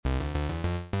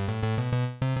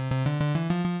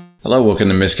Hello, welcome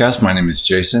to Miscast. My name is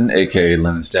Jason, aka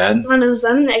Lennon's dad. My name's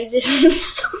Jason.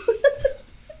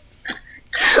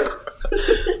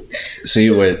 See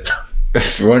what?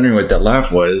 If you're wondering what that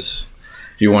laugh was,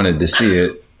 if you wanted to see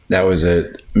it, that was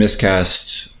at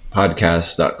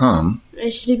miscastpodcast.com.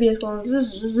 HTTPS colon.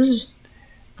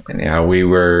 And yeah, we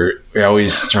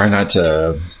always try not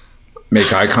to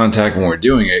make eye contact when we're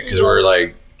doing it because we're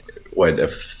like, what, a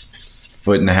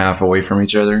foot and a half away from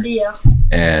each other? Yeah.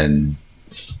 And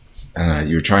I don't know,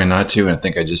 you were trying not to, and I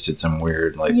think I just did some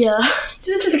weird, like... Yeah.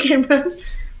 Do it to the camera.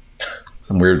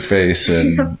 Some weird face,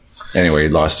 and anyway,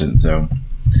 lost it, so...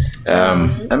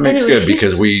 that makes good,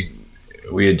 because we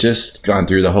had just gone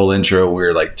through the whole intro. We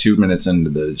were like 2 minutes into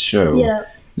the show. Yeah. And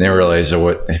then I realized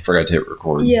I forgot to hit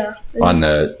record. Yeah.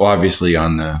 Obviously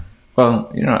on the...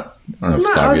 Well, you're not... I don't know if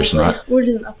it's obvious or not. We're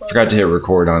doing upload. Forgot to hit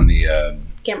record on the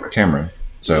camera.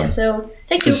 So,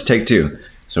 take two. Just take two.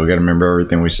 So we got to remember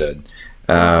everything we said.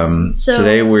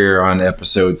 Today we're on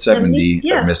episode 70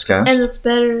 of Miscast. And it's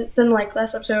better than like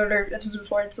last episode or episode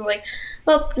before. It's like,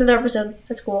 well, another episode.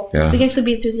 That's cool. Yeah. We can actually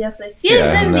be enthusiastic.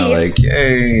 Yeah, 70. Not like,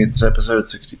 yay, it's episode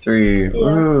 63. Yeah.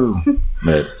 Woo.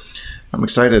 But I'm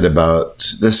excited about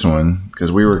this one because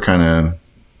we were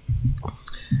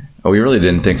we really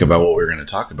didn't think about what we were going to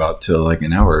talk about till like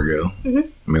an hour ago. Mm-hmm.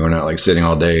 I mean, we're not like sitting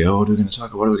all day, what are we going to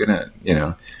talk about? What are we going to,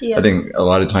 Yeah. I think a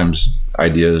lot of times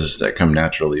ideas that come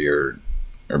naturally are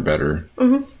better.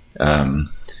 Mm-hmm.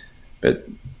 But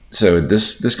so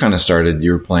this kind of started,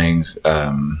 you were playing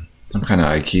some kind of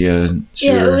IKEA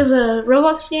shooter. Yeah, it was a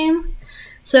Roblox game.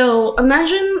 So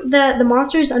imagine that the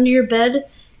monsters under your bed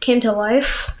came to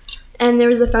life and there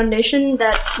was a foundation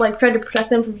that like tried to protect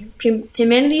them from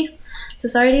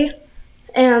society.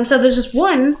 And so there's just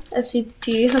one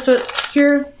SCP, that's what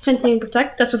Secure, Contain,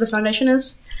 Protect, that's what the foundation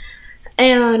is.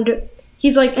 And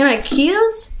he's like in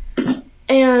IKEA's.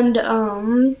 And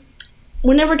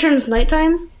whenever it turns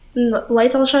nighttime and the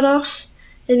lights all shut off,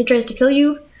 then he tries to kill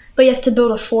you. But you have to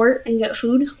build a fort and get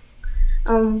food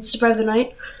to survive the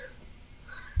night.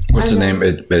 What's the name?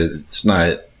 It's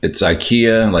not. It's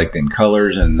IKEA, like in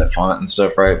colors and the font and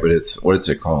stuff, right? But what is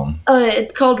it called?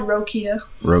 It's called Rokia.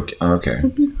 Okay.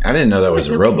 I didn't know that was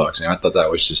a Roblox name. I thought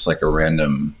that was just like a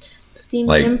random Steam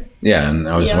game. Yeah, and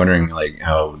I was wondering like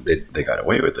how they got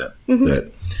away with it. Mm-hmm.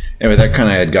 But anyway, that kind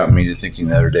of had got me to thinking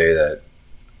the other day that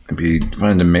it'd be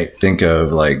fun to think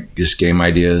of like just game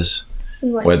ideas,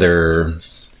 whether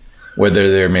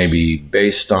they're maybe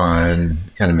based on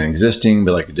kind of an existing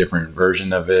but like a different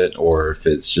version of it, or if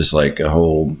it's just like a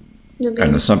whole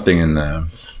kind of something in the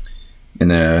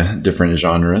different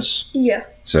genres. Yeah.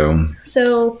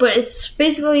 So but it's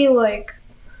basically like,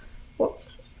 well,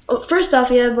 first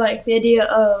off, you had like the idea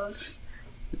of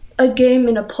a game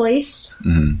in a place,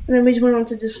 mm-hmm. and then we just went on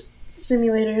to just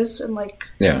simulators and like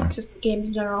just games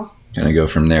in general. Kind of go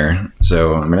from there.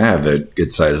 So I mean, I have a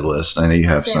good sized list. I know you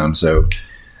have some. So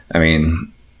I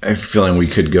mean, I have a feeling we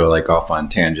could go like off on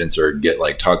tangents or get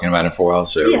like talking about it for a while.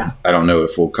 So I don't know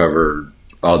if we'll cover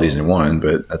all these in one,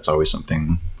 but that's always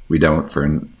something we don't for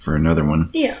another one.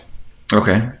 Yeah.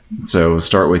 Okay. So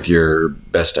start with your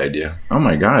best idea. Oh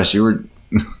my gosh, you were.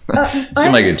 It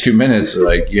seemed like in 2 minutes,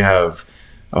 like you have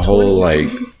a whole like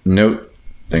note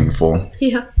thing full.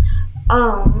 Yeah.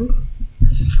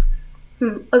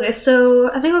 Okay,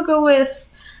 so I think I'll go with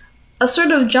a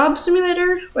sort of job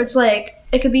simulator where it's like,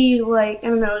 it could be like, I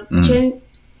don't know,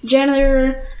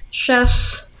 janitor,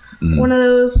 chef, one of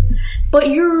those. But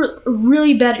you're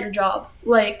really bad at your job.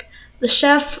 Like, the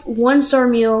chef, 1-star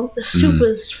meal, the soup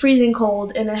was freezing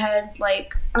cold, and it had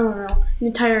like, I don't know, an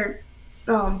entire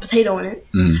potato in it.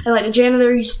 And like a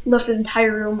janitor, you just left the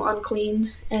entire room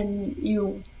uncleaned, and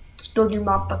you spilled your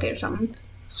mop bucket or something.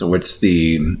 So what's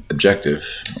the objective?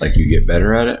 Like, you get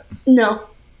better at it? No.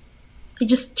 You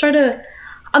just try to...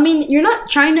 I mean, you're not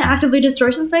trying to actively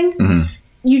destroy something. Mm-hmm.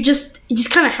 It just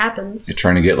kind of happens. You're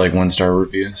trying to get, like, 1-star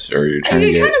reviews? Or you're trying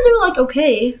to do, like,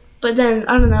 okay. But then,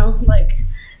 I don't know, like,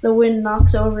 the wind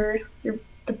knocks over the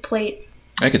plate.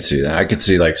 I could see that. I could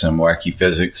see, like, some wacky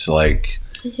physics, like...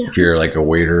 Yeah. If you're like a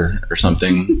waiter or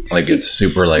something, like it's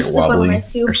super like wobbly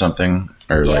or something,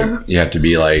 or like you have to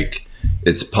be like,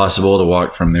 it's possible to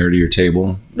walk from there to your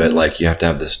table, but like you have to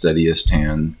have the steadiest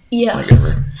hand. Yeah. Like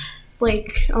ever.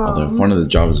 Like, although if one of the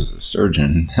jobs is a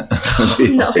surgeon,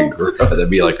 that'd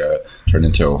be like turn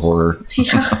into a horror.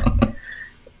 Yeah.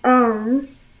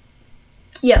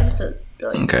 Yeah, that's it.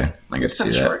 Really. Okay, I can see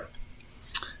that. Short.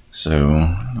 So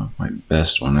my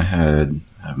best one I have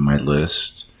my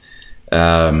list.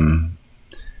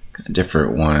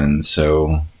 Different ones.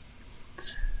 So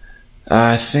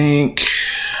I think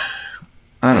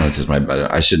I don't know if this is my best.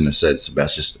 I shouldn't have said it's the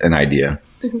best. Just an idea.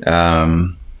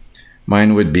 Mm-hmm.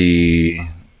 Mine would be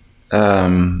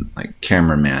like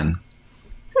cameraman.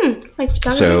 Like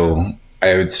photography? So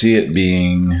I would see it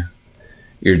being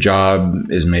your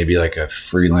job is maybe like a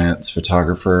freelance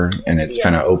photographer, and it's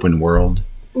kind of open world.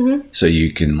 Mm-hmm. So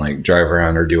you can like drive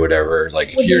around or do whatever.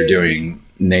 Like if you're doing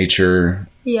nature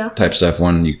type stuff,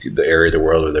 the area of the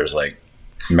world where there's like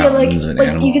mountains and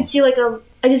animals. You could see like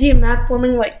I can see a map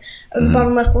forming like the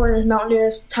bottom left corner is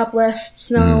mountainous, top left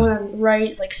snow, and right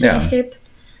is like cityscape.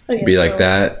 Okay, be like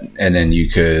that, and then you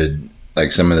could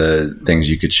like some of the things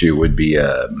you could shoot would be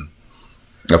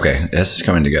okay, this is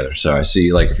coming together. So I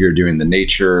see like if you're doing the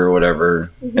nature or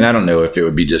whatever, and I don't know if it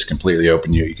would be just completely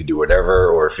open, you could do whatever,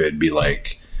 or if it'd be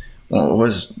like, well, what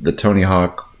was the Tony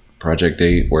Hawk Project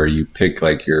 8 where you pick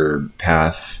like your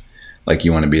path, like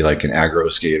you want to be like an aggro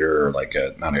skater or like I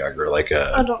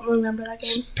don't remember that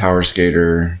game. Power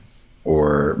skater,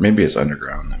 or maybe it's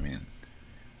Underground. I mean,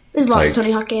 there's lots of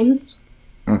Tony Hawk games.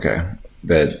 Okay,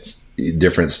 but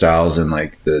different styles and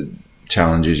like the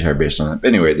challenges you have based on that. But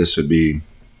anyway, this would be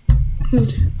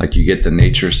like you get the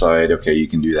nature side. Okay, you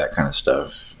can do that kind of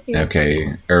stuff. Yeah.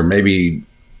 Okay, or maybe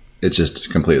it's just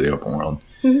completely open world.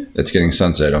 It's getting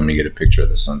sunset. I'm gonna get a picture of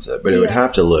the sunset, but it would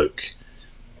have to look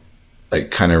like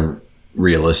kind of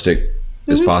realistic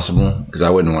as possible, because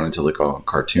I wouldn't want it to look all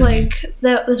cartoony. Like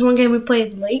there's one game we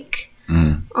played, Lake.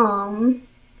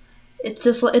 It's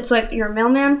just it's like you're a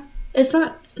mailman. It's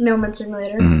not Mailman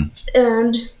Simulator,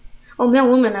 and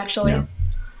Mailwoman actually. Yeah.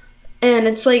 And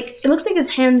it's like it looks like it's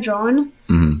hand drawn,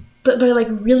 but like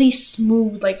really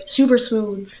smooth, like super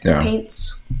smooth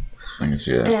paints. I can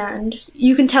see that, and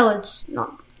you can tell it's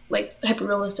not like hyper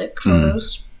realistic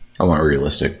photos. I want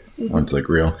realistic. I want to look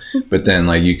real. But then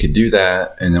like you could do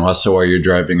that, and also while you're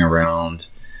driving around,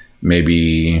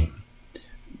 maybe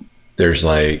there's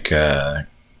like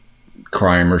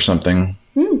crime or something,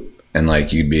 and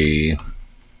like you'd be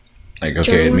like,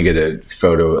 okay, let me get a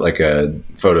photo, like a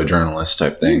photojournalist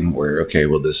type thing, where okay,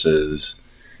 well this is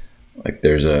like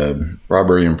there's a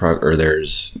robbery or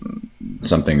there's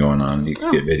something going on. You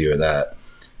can get video of that,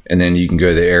 and then you can go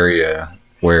to the area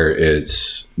where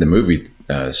it's the movie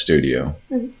studio.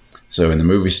 So in the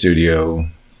movie studio,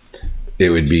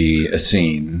 it would be a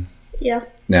scene. Yeah.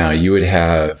 Now it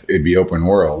would be open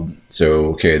world. So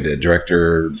okay, the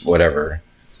director, whatever,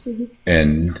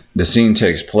 and the scene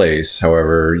takes place.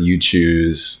 However, you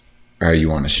choose how you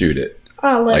want to shoot it.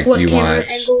 Oh, like what camera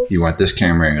angles? Do you want this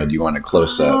camera angle? Do you want a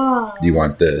close up? Do you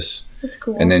want this? That's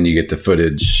cool. And then you get the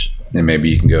footage, and maybe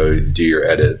you can go do your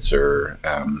edits or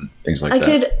things like that.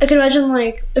 I could imagine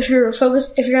like if you're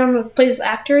on the play as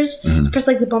actors, press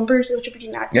like the bumpers to switch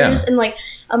between actors, and like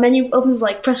a menu opens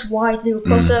like press Y to do a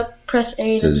close up, press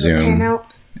A to zoom, pan out.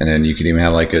 And then you could even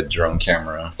have like a drone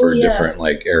camera for different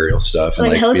like aerial stuff, and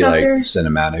like be like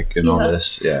cinematic and all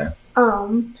this. Yeah.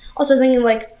 Also thinking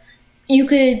like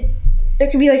it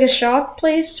could be like a shop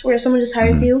place where someone just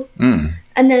hires you,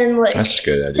 and then like that's a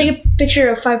good idea. Take a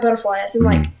picture of 5 butterflies and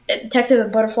like a detective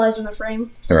of butterflies in the frame.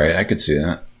 All right, I could see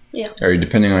that. Yeah. Or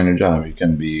depending on your job, you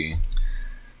can be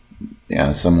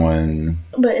someone.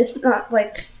 But it's not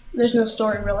like there's no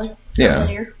story really.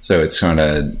 Yeah. So it's kind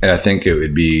of, and I think it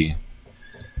would be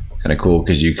kind of cool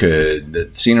because the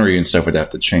scenery and stuff would have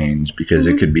to change, because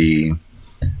it could be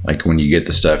like when you get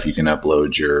the stuff, you can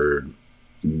upload your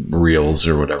reels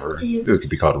or whatever. It could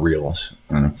be called reels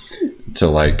to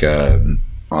like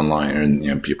online,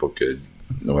 and people could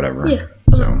whatever. Yeah.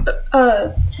 So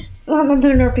I'm not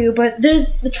to interrupt you, but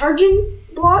there's the charging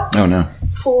block. Oh no.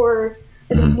 For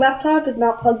the laptop is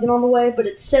not plugged in all the way, but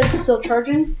it says it's still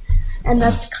charging, and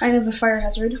that's kind of a fire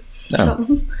hazard. Oh.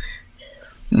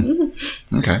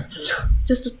 Okay.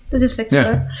 Just fix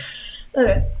that.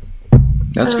 Okay.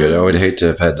 That's good. I would hate to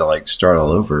have had to like start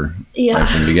all over like,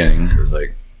 from the beginning. It was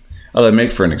like, oh, that'd make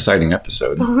for an exciting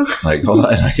episode. Like, hold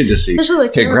on, I could just see. Especially, like,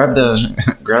 okay, grab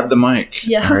the mic.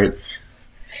 Yeah. All right.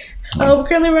 We're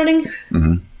currently running.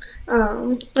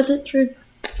 That's it. True.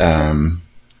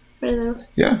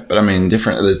 Yeah, but I mean,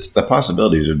 the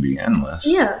possibilities would be endless.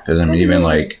 Yeah. Because I mean, even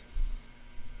like,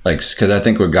 because I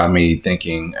think what got me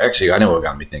thinking. Actually, I know what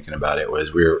got me thinking about it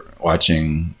was we were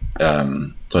watching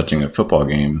a football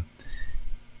game.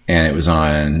 And it was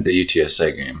on the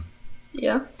UTSA game.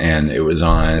 Yeah. And it was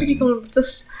on... Where are you going with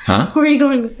this? Huh? Where are you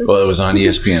going with this? Well, it was on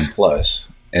ESPN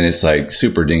Plus. And it's like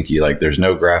super dinky. Like there's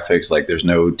no graphics. Like there's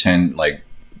no 10 like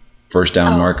first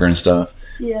down marker and stuff.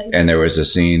 Yeah. And there was a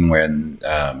scene when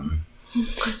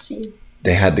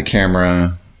they had the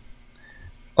camera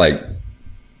like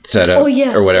set up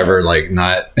or whatever. Like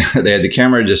not... They had the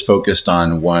camera just focused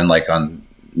on one, like on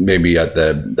maybe at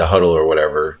the huddle or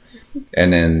whatever.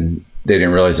 And then they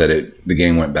didn't realize that the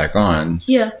game went back on.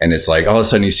 Yeah. And it's like all of a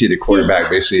sudden you see the quarterback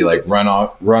basically like run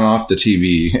off the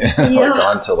TV like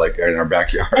onto like in our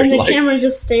backyard. And the like, camera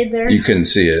just stayed there. You couldn't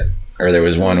see it. Or there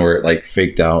was one where it like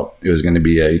faked out. It was going to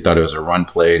be he thought it was a run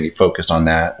play and he focused on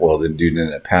that. Well, the dude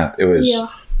didn't pat. It was. Yeah.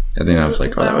 And then I was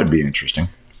like, oh, that would be interesting.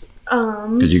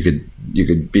 Because you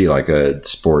could be like a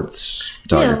sports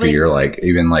photography or like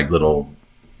even like little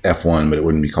F1, but it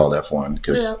wouldn't be called F1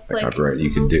 because the copyright.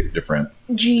 You could do different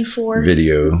G4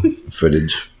 video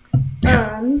footage.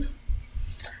 Yeah. I'm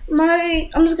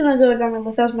just gonna go down my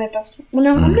list. That was my best. Well,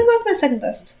 no, I'm gonna go with my second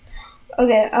best.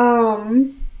 Okay.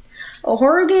 A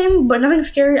horror game, but nothing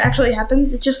scary actually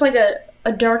happens. It's just like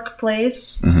a dark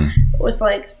place with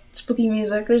like spooky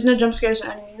music. There's no jump scares or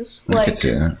enemies. I could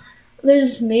see that. There's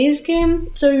this maze game,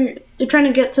 so you're trying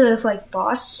to get to this like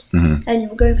boss, and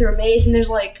you're going through a maze, and there's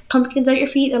like pumpkins at your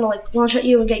feet that'll like launch at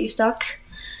you and get you stuck.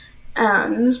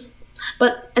 And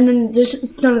then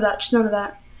there's none of that, just none of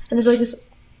that. And there's like this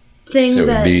thing so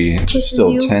that it would be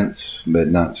still you. Tense, but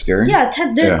not scary. Yeah,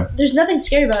 there's nothing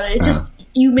scary about it. It's just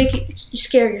you make it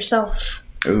scare yourself.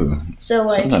 Ooh. So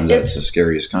like sometimes that's the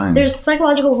scariest kind. There's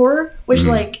psychological horror, which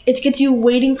like it gets you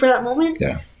waiting for that moment.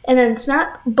 Yeah. And then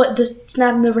snap, but the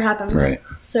snap never happens. Right.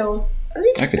 So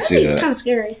I could see that. Kind of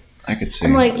scary. I could see.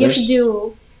 I'm like you have to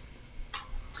do.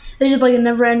 There's like a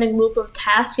never-ending loop of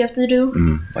tasks you have to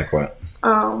do. Like what?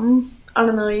 I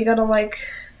don't know. You gotta like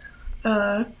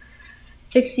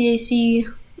fix the AC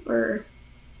or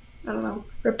I don't know,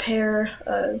 repair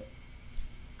a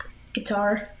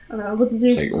guitar. I don't know.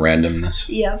 It's like randomness.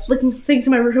 Yeah, looking things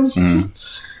in my room.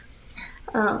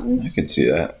 I could see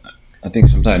that. I think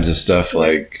sometimes it's stuff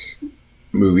like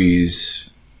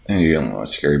movies, and you don't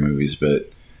watch scary movies,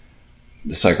 but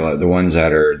the ones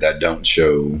that don't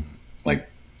show, like,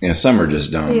 some are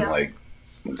just dumb, like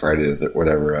Friday the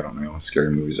whatever, I don't know what scary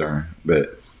movies are,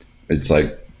 but it's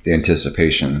like the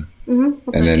anticipation. And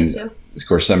then, of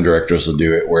course, some directors will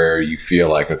do it where you feel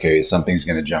like, okay, something's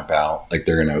going to jump out, like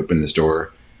they're going to open this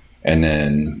door, and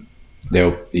then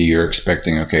you're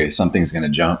expecting, okay, something's going to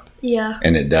jump. Yeah.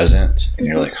 And it doesn't. And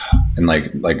you're like, and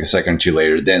like a second or two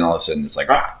later, then all of a sudden it's like,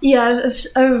 ah. Yeah,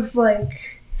 I've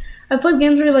played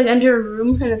games where you like enter a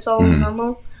room and it's all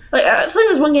normal. Like I played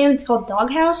this one game. It's called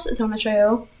Doghouse. It's on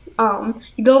itch.io.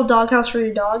 You build a doghouse for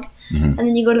your dog, and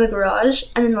then you go to the garage,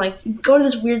 and then like you go to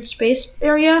this weird space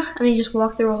area, and you just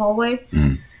walk through a hallway,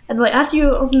 and like after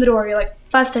you open the door, you're like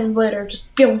 5 seconds later,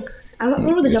 just boom. I don't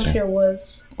remember what the jump scare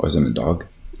was. Wasn't a dog?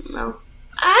 No.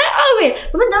 Okay,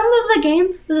 when I downloaded that game,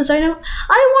 as a side note,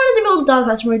 I wanted to build a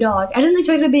doghouse for my dog. I didn't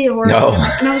expect it to be a horror game,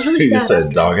 and I was really sad. You just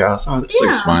said doghouse? Oh, this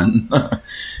looks fun. But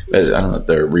I don't know what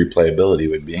their replayability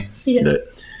would be. Yeah.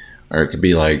 Or it could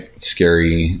be like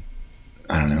scary,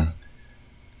 I don't know.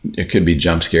 It could be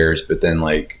jump scares, but then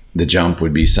like the jump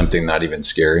would be something not even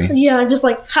scary. Yeah, just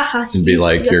like, haha. It'd be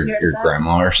like your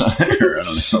grandma or something. Or I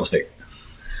don't know. Like,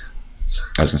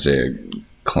 I was going to say a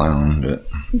clown, but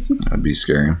that would be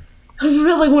scary.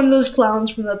 Like one of those clowns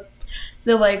from the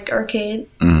like arcade,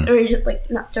 or you just like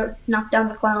knock down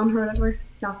the clown or whatever.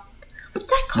 No, what's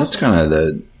that called? That's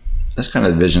kind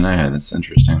of the vision I had. That's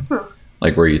interesting.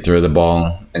 Like where you throw the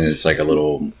ball and it's like a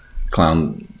little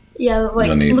clown. Yeah, like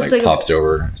when he looks like pops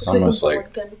over. It's almost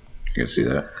like I can see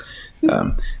that.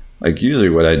 Like usually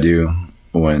what I do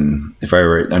if I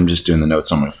write, I'm just doing the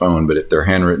notes on my phone, but if they're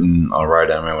handwritten, I'll write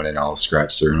them and then I'll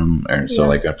scratch through them. And so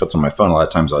like if it's on my phone, a lot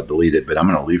of times I'll delete it, but I'm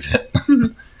going to leave it.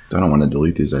 I don't want to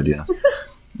delete these ideas.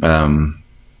 All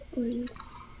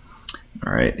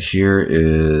right, here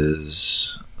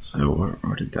is, so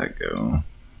where did that go?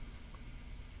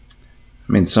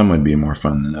 I mean, some would be more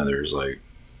fun than others. Like,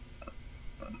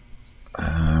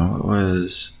 what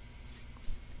was,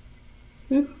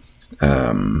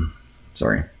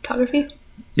 sorry. Photography?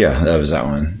 Yeah, that was that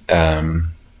one.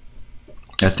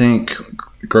 I think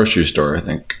grocery store. I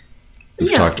think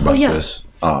we've talked about this.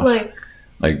 Like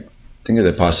think of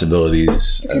the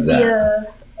possibilities of that. It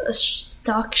could be a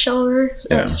stock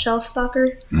shelver, shelf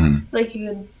stocker. Like you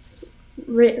could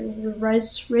raise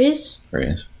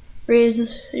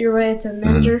your way to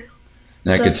manager.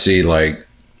 And I could see like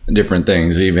different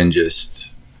things. Even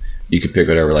just you could pick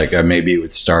whatever. Like maybe it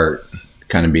would start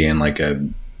kind of being like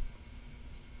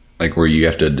where you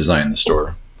have to design the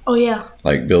store. Oh yeah.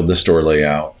 Like build the store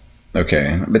layout.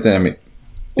 Okay, but then I mean,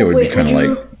 it would be kind of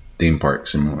like theme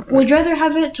parks and. Would you rather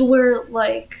have it to where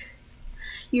like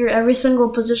you're every single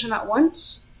position at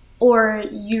once, or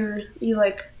you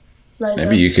like rise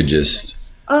maybe up? You could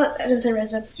just. I didn't say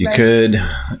rise up. You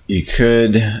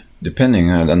could depending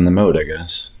on the mode, I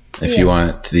guess. If you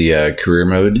want the career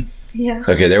mode. Yeah.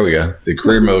 Okay, there we go. The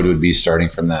career mode would be starting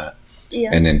from that.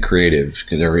 Yeah. And then creative,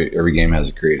 because every game has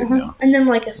a creative now. And then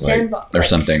like a sandbox. Or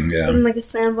something, yeah. And like a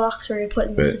sandbox where you put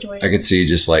in the But situation. I could see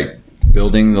just like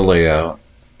building the layout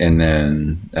and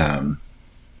then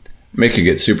make it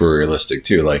get super realistic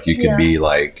too. Like you could be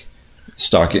like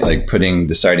stocking, like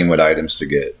deciding what items to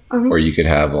get. Or you could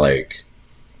have like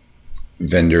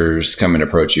vendors come and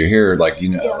approach you here, like,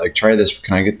 like try this,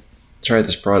 try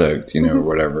this product, or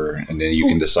whatever. And then you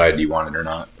can decide do you want it or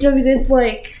not. It'd be good,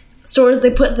 like stores, they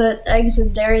put the eggs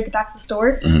and dairy at the back of the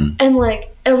store, and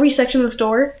like every section of the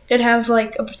store could have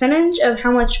like a percentage of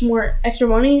how much more extra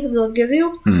money they'll give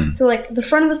you. So like the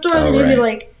front of the store, they'll give you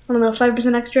like, I don't know,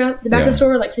 5% extra. The back of the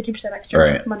store, like 50%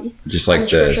 extra money. Just like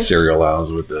the cereal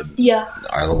aisles with the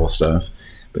eye level stuff.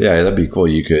 But yeah, that'd be cool.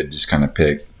 You could just kind of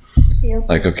pick,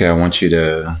 like, okay, I want you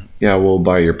to, we'll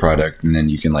buy your product, and then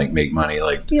you can like make money,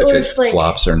 like if it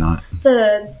flops or not.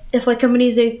 If like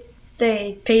companies they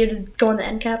pay you to go on the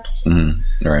end caps.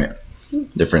 Right.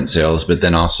 Different sales, but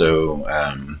then also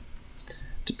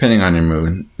depending on your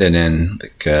mood, and then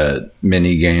like a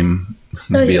mini game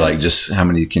would be like just how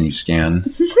many can you scan?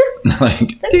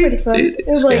 Like that'd be pretty fun.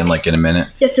 Scan like in a minute.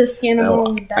 You have to scan them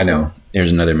all. I know.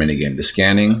 Here's another mini game: the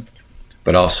scanning,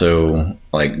 but also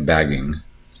like bagging,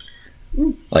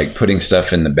 like putting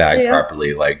stuff in the bag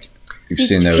properly. Like you've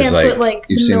seen those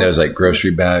those like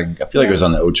grocery bag. I feel like it was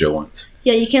on the Ocho once.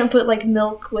 Yeah, you can't put like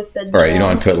milk with the Right, you don't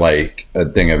want to put like a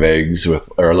thing of eggs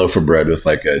or a loaf of bread with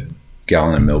like a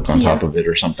gallon of milk on top of it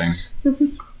or something. I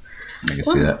can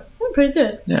see that. Pretty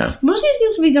good. Yeah. Most of these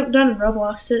games can be done in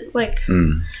Roblox. It I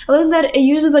like that it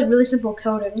uses like really simple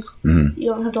coding. You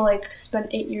don't have to like spend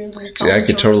 8 years in college. See, I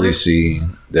could totally see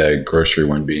the grocery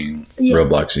one being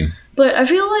Robloxy. But I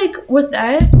feel like with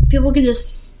that, people can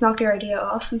just knock your idea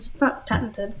off since it's not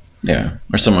patented. Yeah.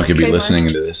 Or someone could be listening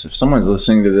to this. If someone's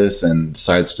listening to this and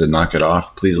decides to knock it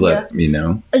off, please let me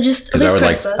know. Just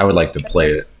I would like to play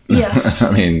it. Yes.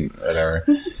 I mean, whatever.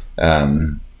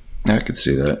 I could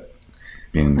see that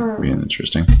being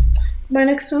interesting. My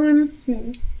next one,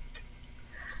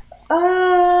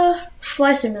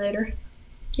 Fly Simulator.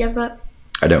 Do you have that?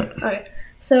 I don't. Okay.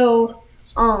 So,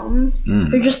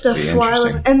 you're just a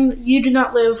fly, and you do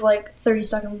not live like 30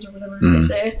 seconds or whatever they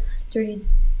say.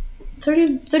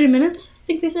 30 minutes, I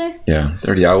think they say. Yeah,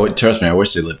 30. Trust me, I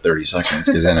wish they lived 30 seconds,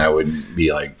 because then I wouldn't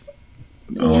be like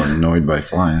annoyed by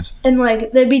flies. And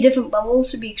like there'd be different levels,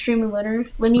 it'd be extremely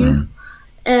linear.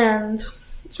 And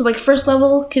so like first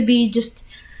level could be just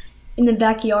in the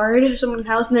backyard of someone's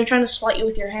house, and they're trying to swat you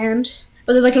with your hand.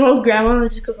 But they're like an old grandma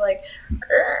that just goes like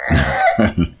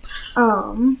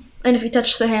and if you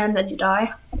touch the hand, then you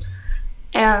die.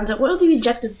 And what would the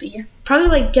objective be? Probably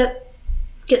like get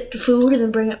food and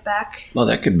then bring it back. Well,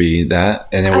 that could be that,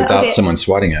 and then without someone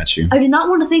swatting at you. I did not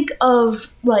want to think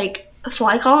of like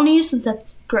fly colonies since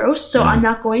that's gross, so I'm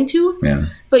not going to. Yeah.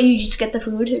 But you just get the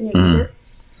food and you eat it.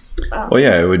 Well,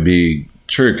 yeah, it would be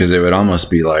true, because it would almost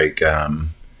be like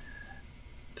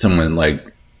someone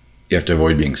like you have to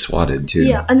avoid being swatted too.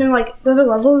 Yeah, and then like the other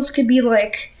levels could be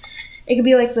like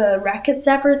the racket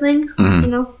zapper thing, you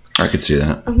know. I could see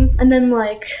that. And then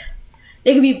like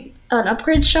it could be an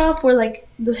upgrade shop where like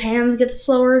this hand gets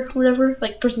slower, whatever,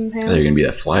 like person's hand. They're gonna be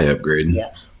a fly upgrade.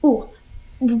 Yeah. Ooh.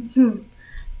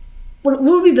 What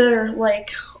would be better,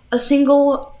 like a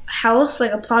single house,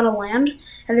 like a plot of land,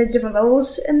 and there's different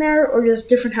levels in there, or just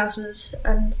different houses,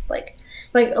 and like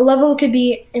a level could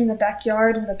be in the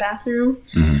backyard in the bathroom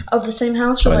of the same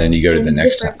house. And then you go to the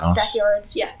next house.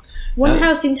 Backyards, one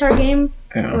house the entire game.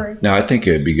 Yeah. No, I think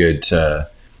it would be good to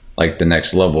like the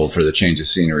next level for the change of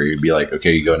scenery. You'd be like,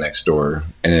 okay, you go next door,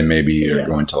 and then maybe you're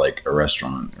going to like a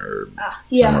restaurant or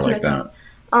somewhere like that.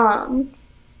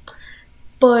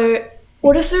 But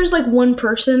what if there's like one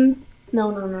person?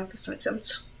 No, that doesn't make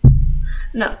sense.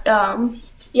 No,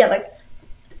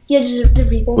 just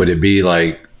people. Would it be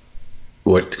like,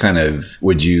 what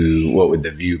would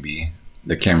the view be?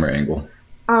 The camera angle?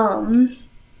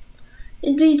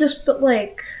 It'd be just, but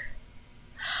like,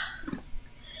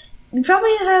 you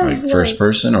probably have like first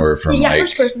person or from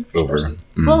first person over. Person.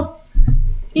 Well,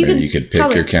 you could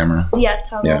pick your camera. Yeah,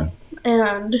 toggle. Yeah,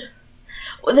 and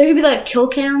there could be like kill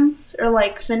cams or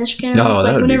like finish cams. Oh, like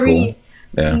that would whenever be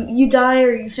cool. you die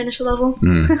or you finish a level.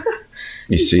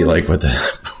 You see like what the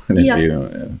point of view.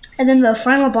 Yeah. And then the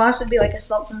final boss would be like a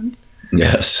assault gun.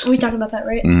 Yes. We talked about that,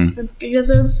 right? In previous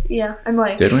episodes? Yeah. And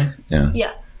like, did we? Yeah.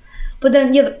 Yeah. But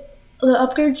then the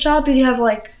upgrade shop, you could have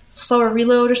like slower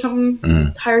reload or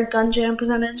something, higher gun jam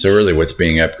percentage. So really what's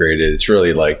being upgraded, it's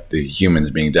really like the humans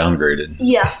being downgraded.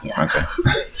 Yeah. Okay.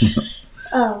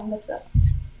 That's that.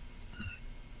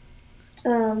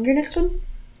 Your next one?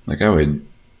 Like I would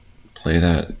play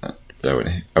that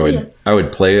I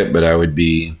would play it, but I would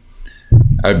be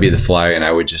the fly, and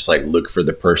I would just like look for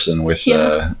the person with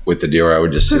the deal. I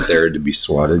would just sit there to be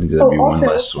swatted because that'd be also,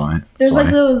 one less swat. There's like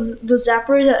those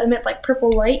zappers that emit like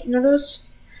purple light. You know those?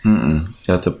 Is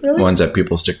that the ones that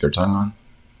people stick their tongue on?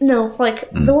 No, like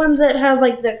the ones that have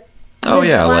like the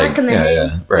black and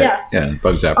the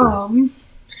bug zapper.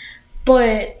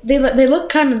 But they look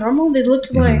kind of normal. They look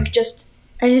like just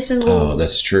any single. Oh,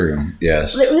 that's true.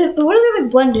 Yes. What do they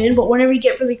like blend in? But whenever you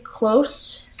get really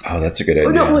close. Oh, that's a good idea.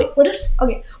 Or no, wait. What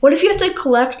if you have to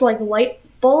collect like light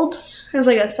bulbs as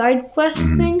like a side quest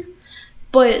thing?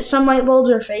 But some light bulbs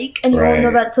are fake, and you won't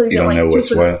know that till you get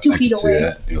like 2 feet away.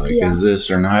 That. You're like, is this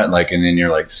or not? Like, and then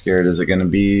you're like scared. Is it going to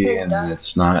be? And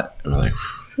it's not. We're like,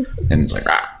 and it's like,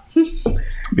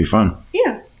 it'd be fun.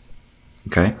 Yeah.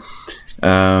 Okay.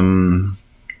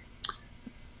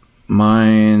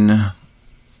 Mine.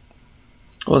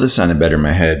 Well, this sounded better in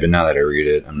my head, but now that I read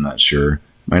it, I'm not sure.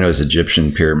 Mine was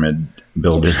Egyptian pyramid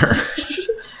builder,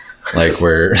 like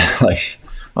where, like,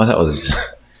 oh, that was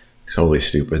totally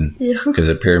stupid because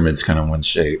a pyramid's kind of one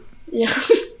shape. Yeah.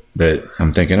 But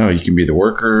I'm thinking, you can be the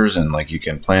workers and like you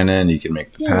can plan in, you can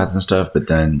make the paths and stuff. But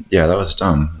then, that was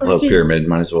dumb. A little pyramid,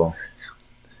 might as well.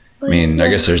 I mean, I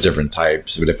guess there's different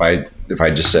types, but if I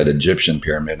just said Egyptian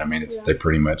pyramid, I mean, they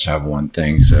pretty much have one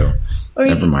thing. So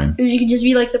never mind. Or you could just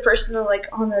be like the person who, like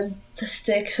on the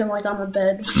sticks and like on the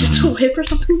bed with just a whip or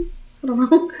something. I don't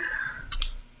know.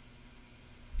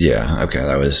 Yeah. Okay.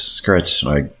 That was scratch. So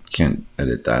I can't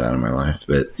edit that out of my life.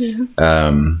 But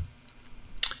then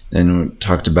we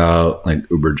talked about like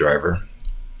Uber driver.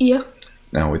 Yeah.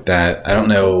 Now with that, I don't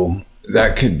know.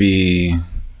 That could be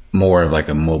more of like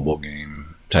a mobile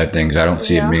game type things. I don't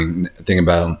see it being I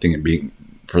don't think it being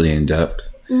pretty in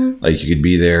depth. Like you could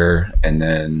be there and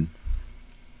then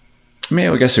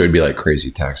I guess it would be like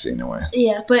Crazy Taxi in a way.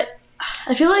 Yeah, but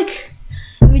I feel like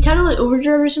if we title it Uber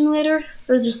Driver Simulator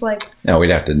or just like we'd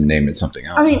have to name it something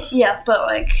else. I mean, but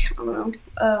like I don't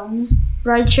know,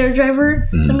 Rideshare Driver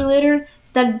Simulator,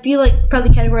 that'd be like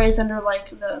probably categorized under like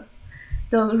the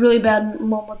really bad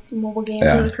mobile games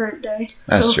of the current day.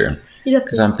 That's true.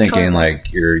 Because I'm thinking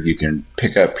like you can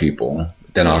pick up people,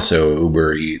 but then also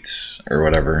Uber Eats or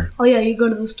whatever. Oh yeah, you go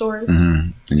to the stores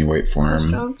and you wait for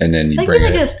them, and then you bring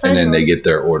it, and then they get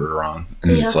their order wrong,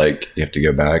 and it's like you have to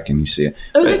go back and you see it.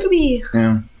 Or there could be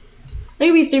there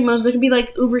could be 3 modes. There could be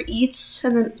like Uber Eats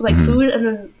and then like food, and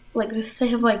then like they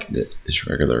have like just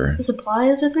regular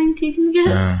supplies. I think you can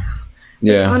get.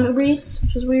 On Uber Eats,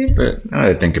 which is weird. But now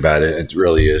that I think about it, it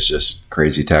really is just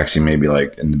Crazy Taxi, maybe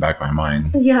like in the back of my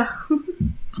mind. Yeah.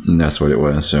 And that's what it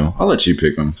was. So I'll let you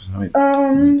pick them. I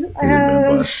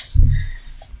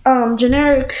have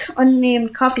generic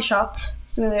unnamed coffee shop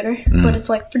simulator, but it's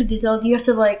like pretty detailed. You have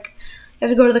to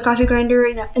go to the coffee grinder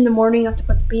in the morning. You have to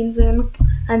put the beans in,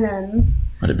 and then.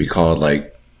 Would it be called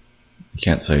like? You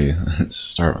can't say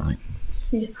start with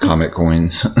like Comet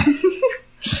Coins.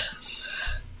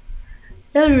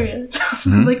 That would be good.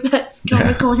 Like that's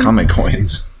Comet Coins. Comet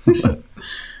Coins. All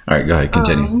right, go ahead,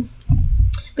 continue.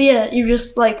 But yeah, you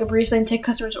just like a barista and take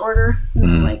customers' order, and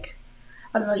then, like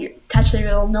I don't know, you attach their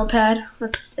little notepad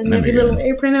and you have your little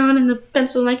airprint on and the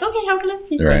pencil, like, okay, how can I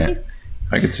help you? Right,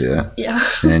 I could see that. Yeah.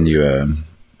 And you,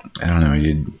 I don't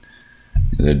know,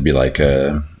 there'd be like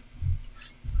a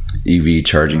EV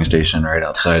charging station right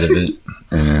outside of it,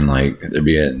 and then like there'd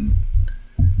be an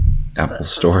Apple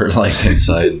store like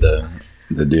inside the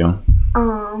deal.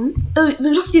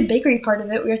 There's just the bakery part of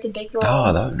it. We have to bake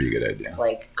that would be a good idea.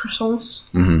 Like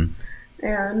croissants.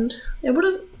 And what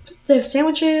if they have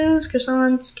sandwiches,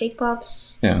 croissants, cake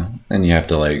pops? Yeah, and you have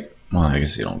to I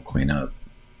guess you don't clean up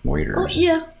waiters. Oh,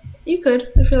 yeah, you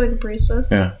could if you're like a barista.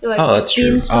 Yeah. Like, that's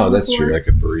true. That's true. Like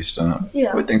a barista.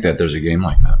 Yeah. I would think that there's a game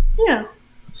like that. Yeah.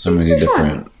 So many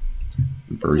different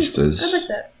baristas. I like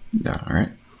that. Yeah. All right.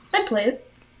 I'd play it.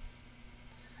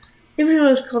 Even though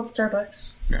it was called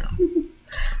Starbucks. Yeah.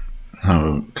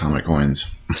 Comet Coins.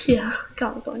 Yeah,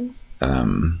 Comet Coins.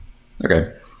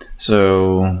 Okay.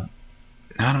 So,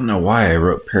 I don't know why I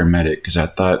wrote paramedic, because I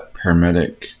thought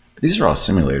paramedic... These are all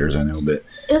simulators, I know, but...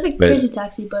 It's like Crazy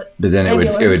Taxi, but then it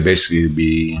would basically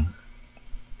be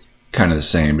kind of the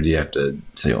same, but you have to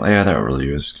say, that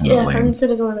really was kind of lame. Yeah,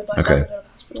 instead of going to the bus stop, go to the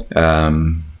hospital.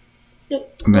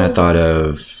 And then I thought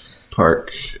of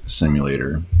Park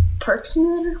Simulator. Park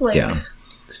Simulator?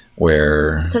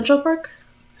 Where... Central Park?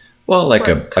 Well, like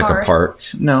a park.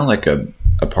 No, like a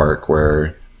park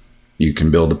where you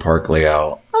can build a park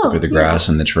layout with the grass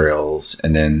and the trails,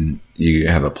 and then you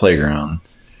have a playground,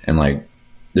 and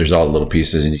there's all the little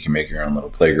pieces, and you can make your own little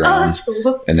playground. Oh, that's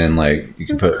cool. And then you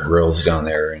can put grills down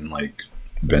there and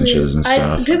benches and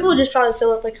stuff. People would just probably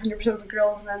fill up like 100% of the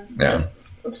girls, and then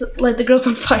light the girls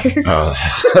on fire. Oh,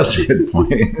 that's a good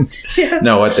point. Yeah.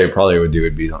 No, what they probably would do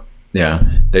would be,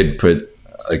 they'd put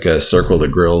like a circle of the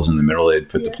grills in the middle. They'd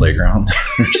put the playground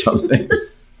or something.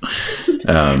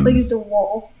 Like it's a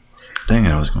wall. Dang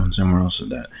it, I was going somewhere else with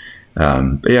that.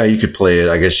 But yeah, you could play it.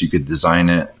 I guess you could design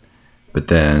it, but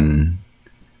then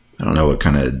I don't know what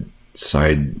kind of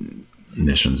side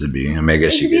missions it'd be. I mean, I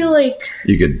guess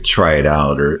you could try it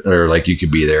out, or like you could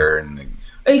be there,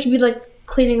 or you could be like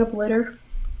cleaning up litter.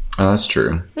 Oh, that's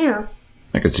true. Yeah,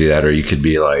 I could see that. Or you could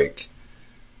be like,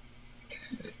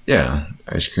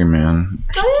 ice cream man.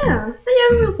 Oh yeah,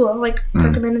 really cool. Like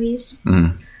park amenities.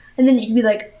 Mm. And then you could be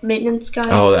like maintenance guy.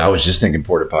 Oh, I was just thinking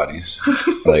porta potties,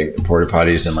 like porta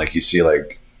potties, and like you see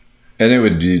like, and it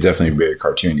would definitely be a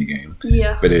cartoony game.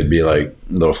 Yeah. But it'd be like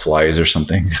little flies or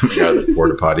something coming out of the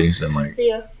porta potties, and like.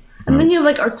 Yeah. And then you have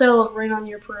like art style of Rain on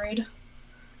Your Parade.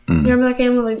 You remember that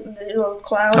game with like the little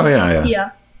cloud? Oh yeah.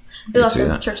 Yeah. You'll have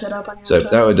to search that up on your So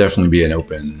that would definitely be an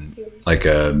open, like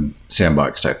a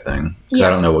sandbox type thing. Because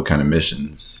I don't know what kind of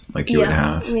missions like you would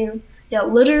have. I mean,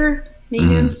 litter,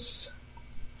 maintenance,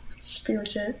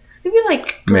 spirited. Maybe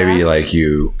like grass. Maybe like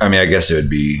you. I mean, I guess it would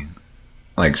be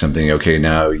like something. Okay,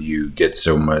 now you get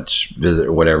so much visit,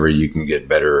 or whatever. You can get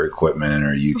better equipment,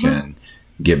 or you can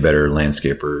get better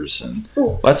landscapers, and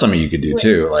that's something you could do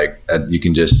too. Like you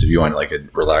can just, if you want like a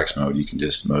relaxed mode, you can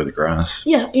just mow the grass.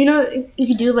 Yeah, you know, you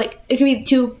could do like, it could be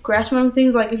 2 grass mowing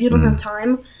things. Like if you don't have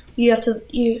time, you have to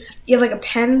you have like a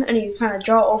pen, and you kind of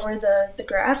draw over the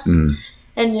grass,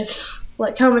 and if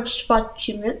like how much spots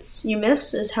you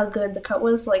miss is how good the cut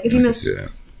was. Like if you miss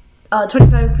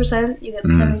 25%, you get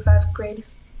 75 grade.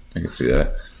 I can see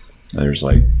that. There's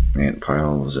like ant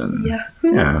piles and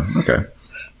okay.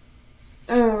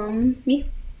 Me?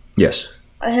 Yes.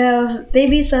 I have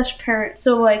baby/parent.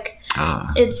 So like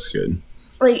it's good.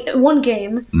 Like one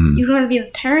game, you can either be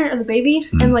the parent or the baby,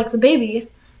 and like the baby,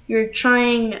 you're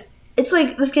trying. It's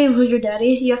like this game, Who's Your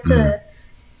Daddy? You have to.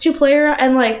 It's 2-player,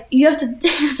 and like you have to.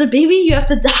 As a baby, you have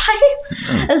to die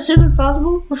as soon as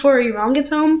possible before your mom gets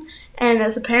home, and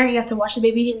as a parent, you have to watch the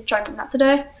baby and try not to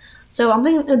die. So I'm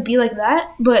thinking it would be like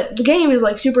that, but the game is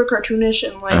like super cartoonish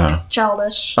and like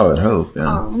childish. I would hope,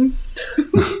 yeah.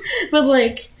 But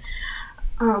like,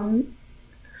 I don't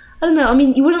know. I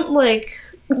mean, you wouldn't like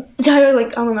die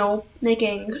like, I don't know,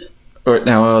 making. Or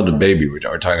now the baby we're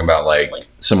talking about, like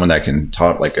someone that can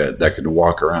talk, like that could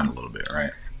walk around a little bit,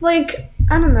 right? Like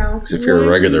I don't know. Because if you're a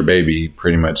regular baby,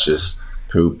 pretty much just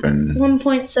poop and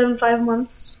 1.75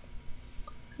 months.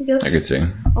 I guess I could see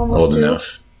almost old 2.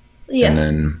 enough. Yeah, and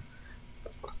then.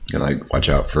 You can like watch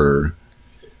out for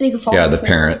the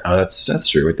parent. Oh, that's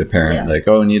true with the parent. Like,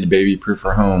 oh, we need a baby proof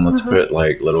our home. Let's put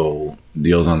like little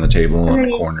deals on the table in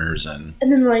the corners and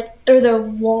then like or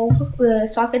the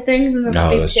socket things, and then the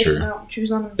baby takes them out and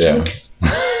chews on them. Dang,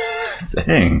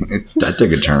 that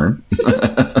took a turn.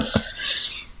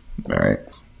 All right.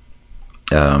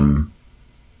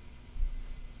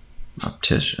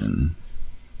 Optician.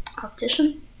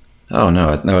 Oh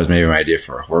no, that was maybe my idea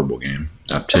for a horrible game.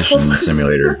 Optician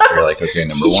simulator. You're like, okay,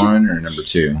 number 1 or number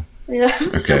 2? Yeah.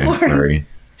 Okay, sorry.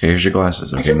 Okay, here's your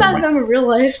glasses. Okay, I feel bad for them in real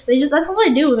life. That's all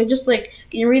they do. They just like,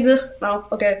 can you read this? No.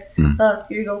 Okay. Here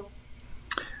you go.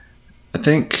 I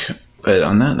think, but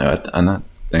on that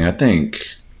thing, I think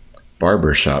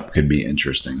barbershop could be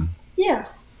interesting. Yeah.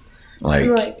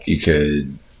 Like you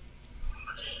could,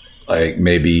 like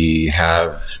maybe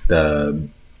have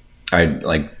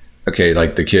like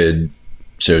the kid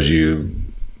shows you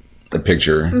the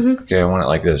picture. Okay, I want it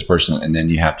like this person, and then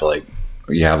you have to like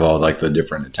you have all like the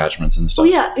different attachments and stuff. Oh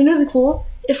yeah, you know what'd be cool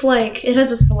if like it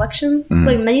has a selection,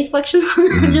 like menu selection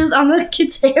on the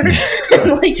kid's hair,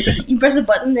 and like you press a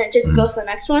button and it goes to the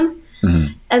next one.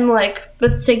 And like,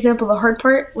 let's say example the hard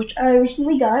part, which I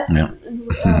recently got. Yeah.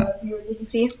 Viewers, you can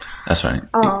see. That's right.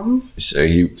 So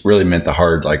he really meant the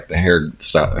hard, like the hair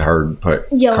stuff, hard part,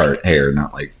 hair,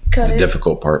 not like the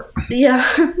difficult part. Yeah.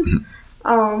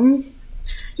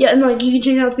 Yeah, and like you can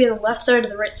change it out to be on the left side or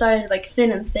the right side, like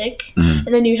thin and thick, and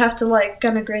then you have to like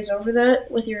kind of graze over that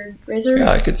with your razor.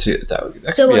 Yeah, I could see it. That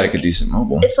could be like a decent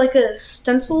mobile. It's like a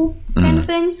stencil kind of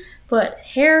thing, but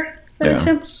hair. That makes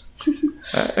sense.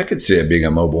 I could see it being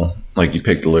a mobile. Like you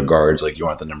pick the lid guards, like you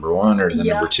want the number 1 or the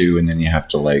number 2, and then you have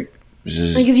to like.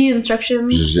 They give you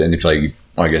instructions. And if like,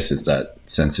 well, I guess it's that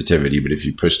sensitivity, but if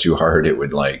you push too hard, it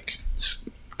would like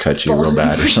cut you real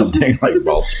bad or something, like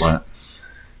bald spot.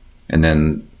 And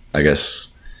then I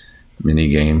guess mini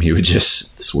game, he would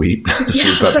just sweep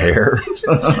up hair.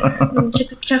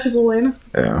 Check the win.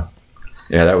 Yeah,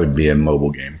 that would be a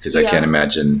mobile game because I can't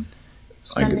imagine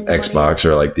spending Xbox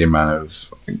or like the amount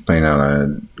of playing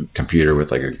on a computer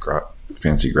with like a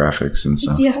fancy graphics and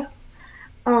stuff. Yeah.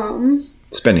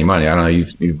 Spending money. I don't know.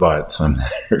 You've bought some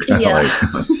that are kind of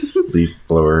like leaf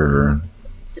blower or.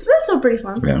 That's still pretty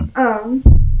fun. Yeah.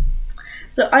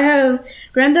 So I have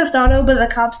Grand Theft Auto, but the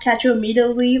cops catch you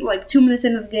immediately, like 2 minutes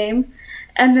into the game,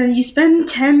 and then you spend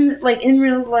 10 like in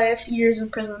real life years in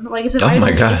prison. Like it's an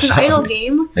it's an idle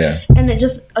game, and it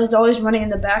just is always running in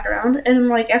the background. And then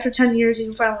like after 10 years, you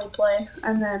can finally play,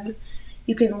 and then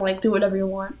you can like do whatever you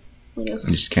want. I guess.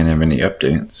 You just can't have any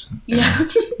updates. Yeah.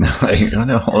 Like, oh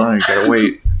no, hold on, you gotta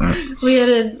wait.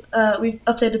 We've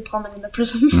updated plumbing in the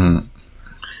prison.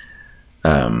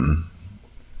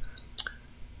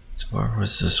 So where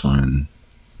was this one?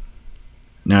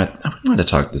 No, I wanted to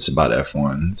talk this about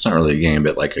F1. It's not really a game,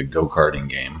 but like a go-karting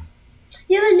game.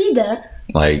 Yeah, I need that.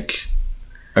 Like,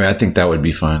 I think that would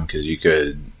be fun because you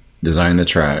could design the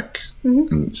track.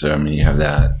 Mm-hmm. And so, you have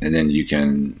that, and then you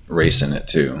can race in it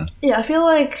too. Yeah, I feel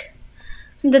like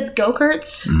since it's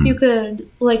go-karts, you could,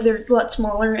 like, they're a lot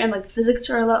smaller and, like, physics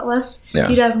are a lot less. Yeah.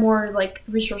 You'd have more, like,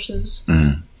 resources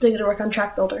to get to work on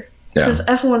Track Builder. Yeah. Since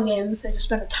F1 games, they just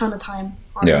spend a ton of time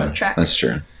on the track. That's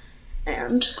true.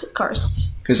 And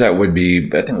cars. Because that would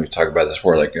be, I think we've talked about this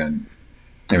before, like,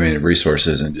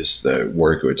 resources and just the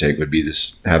work it would take would be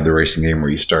just have the racing game where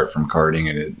you start from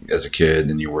karting as a kid,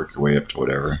 then you work your way up to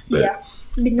whatever. But yeah.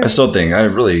 Nice. I still think,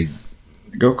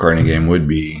 go-karting game would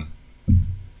be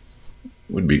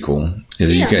cool.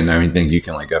 You can, think you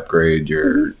can, like, upgrade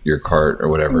your cart or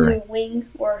whatever. Or wing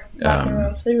or lack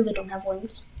thereof. They really don't have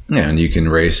wings. Yeah, and you can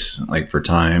race like for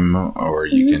time, or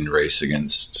you can race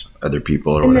against other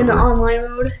people or and whatever. And then the online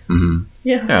mode. Mm-hmm.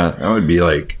 Yeah, that would be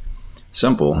like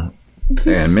simple,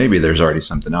 and maybe there's already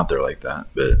something out there like that.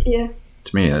 But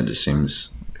to me, that just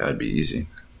seems that'd be easy.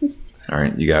 All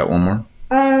right, you got one more?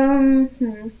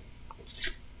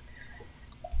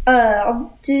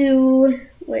 I'll do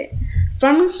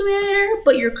Farming Simulator,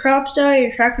 but your crops die,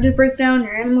 your tractors break down,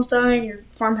 your animals die, and your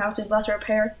farmhouse is less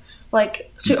repair.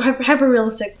 Like hyper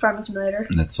realistic farming simulator.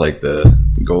 And that's like the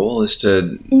goal is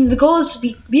to. The goal is to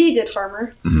be a good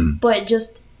farmer, but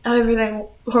just everything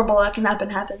horrible that can happen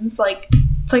happens. Like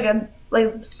it's like I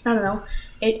don't know,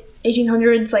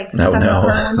 1800s like no,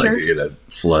 like you get a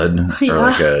flood or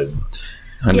like a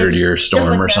 100-year storm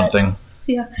like or something.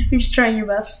 Yeah, you're just trying your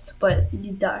best, but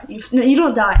you die. You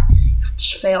don't die. You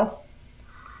just fail.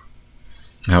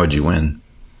 How would you win?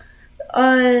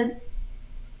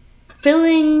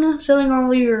 Filling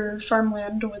all your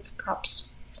farmland with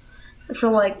crops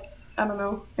for I don't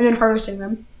know, and then harvesting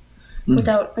them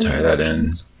without any tie that in.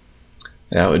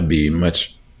 That would be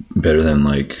much better than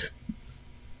like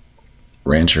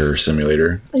Rancher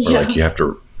Simulator, where like you have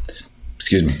to,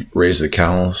 raise the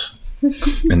cows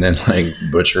and then like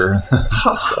butcher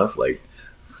stuff like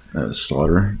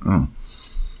slaughter. Oh,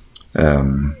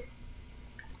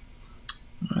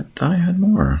 I thought I had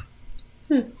more.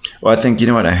 Well, I think, you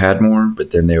know what, I had more,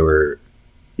 but then they were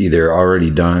either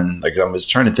already done. Like, I was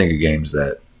trying to think of games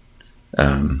that,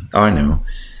 I know.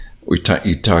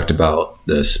 You talked about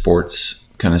the sports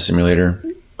kind of simulator.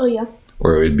 Oh, yeah.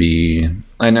 Or it would be,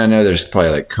 I know there's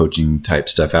probably like coaching type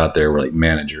stuff out there where like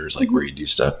managers, like where you do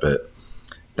stuff, but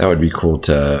that would be cool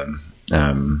to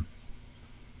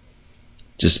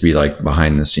just be like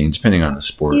behind the scenes, depending on the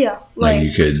sport. Yeah. Like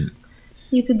you could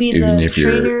be even the if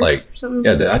trainer you're like,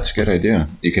 yeah, that's a good idea.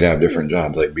 You could have different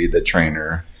jobs, like be the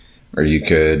trainer, or you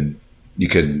could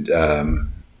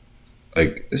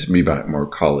like this would be about more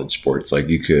college sports. Like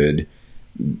you could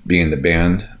be in the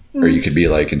band, or you could be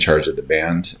like in charge of the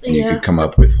band, and you could come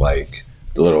up with like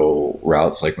the little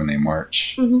routes, like when they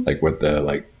march, like what the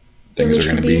like things are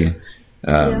going to be.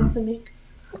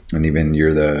 And even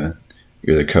you're the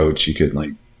coach, you could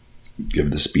like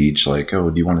give the speech like, oh,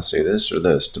 do you want to say this or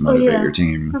this to motivate your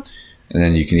team? And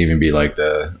then you can even be like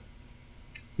the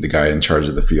guy in charge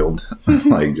of the field,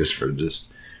 like just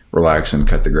relax and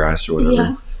cut the grass or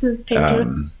whatever.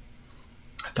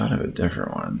 I thought of a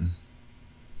different one.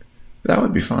 That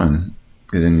would be fun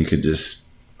because then you could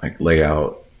just like lay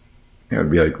out. It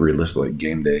would be like realistic, like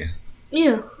game day.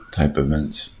 Yeah. Type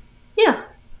events. Yeah.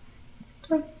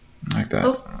 Like that.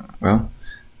 Oh.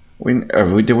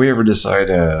 Well, did we ever decide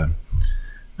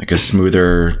like a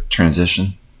smoother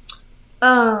transition?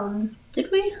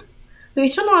 Did we? We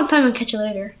spent a lot of time on Catch You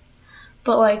Later,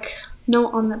 but like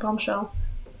no on that bombshell.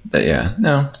 But yeah,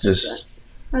 no,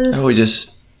 we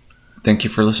just thank you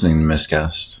for listening to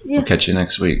Miscast. Yeah. We'll catch you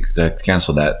next week.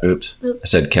 Cancel that. Oops. I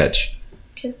said catch.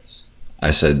 Catch.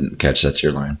 I said catch. That's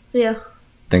your line. Yeah.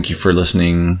 Thank you for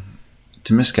listening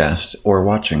to Miscast or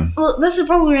watching. Well, that's the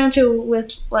problem we ran into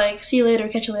with like see you later,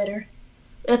 catch you later.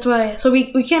 That's why. So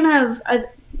we can't have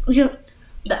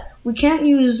we can't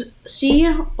use see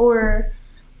or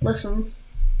listen.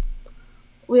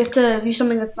 We have to view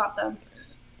something that's not them.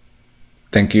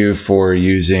 Thank you for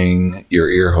using your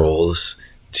ear holes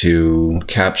to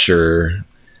capture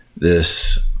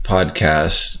this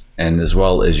podcast, and as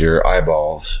well as your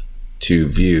eyeballs to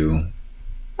view.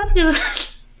 That's good.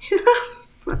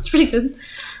 That's pretty good.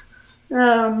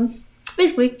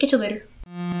 Basically, catch you later.